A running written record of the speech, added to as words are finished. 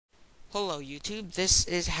Hello YouTube, this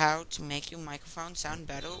is how to make your microphone sound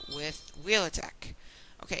better with Realtek.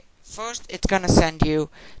 Okay, first it's going to send you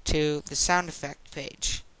to the sound effect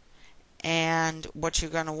page. And what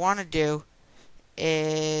you're going to want to do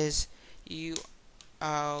is you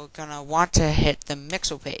are going to want to hit the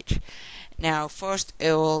mixer page. Now first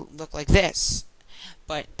it will look like this,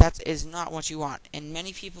 but that is not what you want. And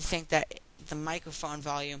many people think that the microphone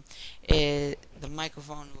volume is the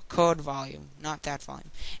microphone record volume, not that volume,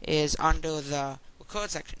 is under the record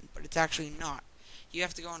section, but it's actually not. You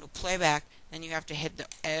have to go into playback, then you have to hit the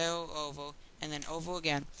arrow over and then over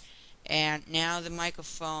again. And now the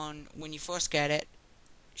microphone, when you first get it,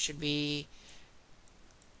 should be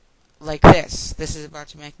like this. This is about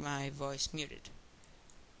to make my voice muted.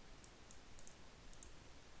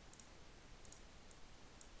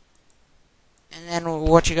 And then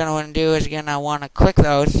what you're going to want to do is you're going to want to click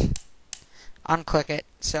those, unclick it,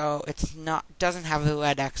 so it's not doesn't have the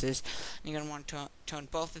red X's. You're going to want to turn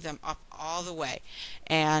both of them up all the way.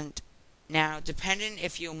 And now, depending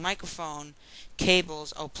if your microphone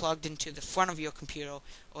cables are plugged into the front of your computer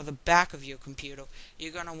or the back of your computer,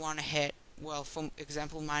 you're going to want to hit, well, for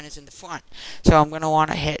example, mine is in the front. So I'm going to want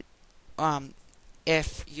to hit,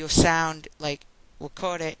 if your sound, like,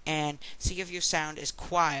 record it and see if your sound is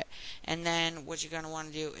quiet. And then what you're going to want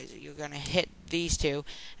to do is you're going to hit these two,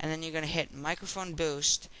 and then you're going to hit microphone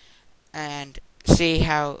boost and see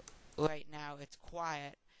how right now it's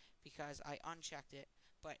quiet because I unchecked it,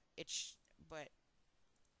 but it's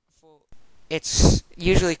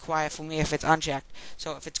usually quiet for me if it's unchecked.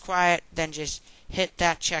 So if it's quiet, then just hit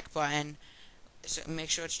that check button, so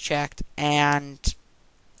make sure it's checked. And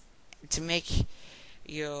to make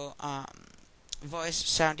your voice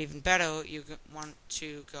sound even better, you want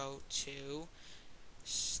to go to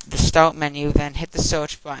the start menu, then hit the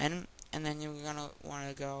search button, and then you're going to want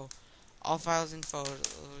to go all files and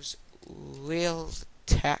photos,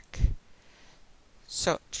 Realtek,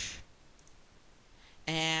 search.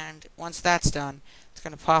 And once that's done, it's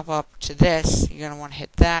going to pop up to this. You're going to want to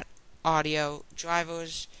hit that, audio,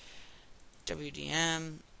 drivers,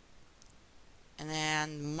 WDM, and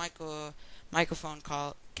then microphone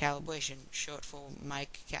calibration, short for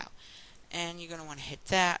mic cal. And you're going to want to hit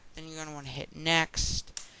that, then you're going to want to hit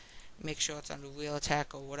next. Make sure it's under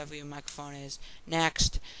Realtek or whatever your microphone is.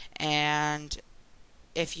 Next. And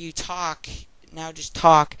if you talk, now just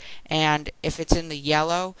talk, and if it's in the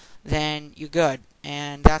yellow, then you're good.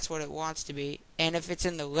 And that's what it wants to be. And if it's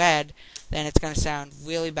in the red, then it's going to sound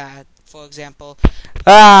really bad. For example,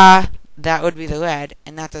 that would be the red,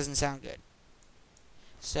 and that doesn't sound good.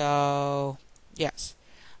 So, yes.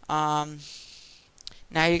 Now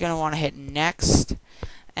you're going to want to hit next,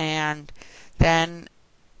 and then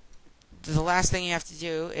the last thing you have to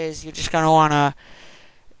do is you're just going to want to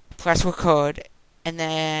press record, and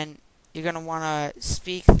then you're going to want to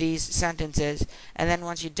speak these sentences, and then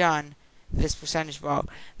once you're done, this percentage bar,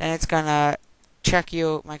 then it's going to check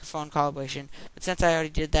your microphone calibration. But since I already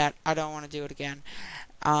did that, I don't want to do it again.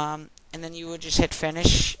 And then you would just hit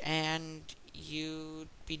finish, and you'd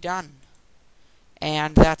be done.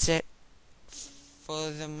 And that's it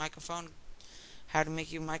for the microphone. How to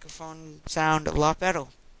make your microphone sound a lot better.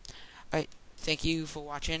 Alright, thank you for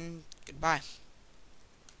watching. Goodbye.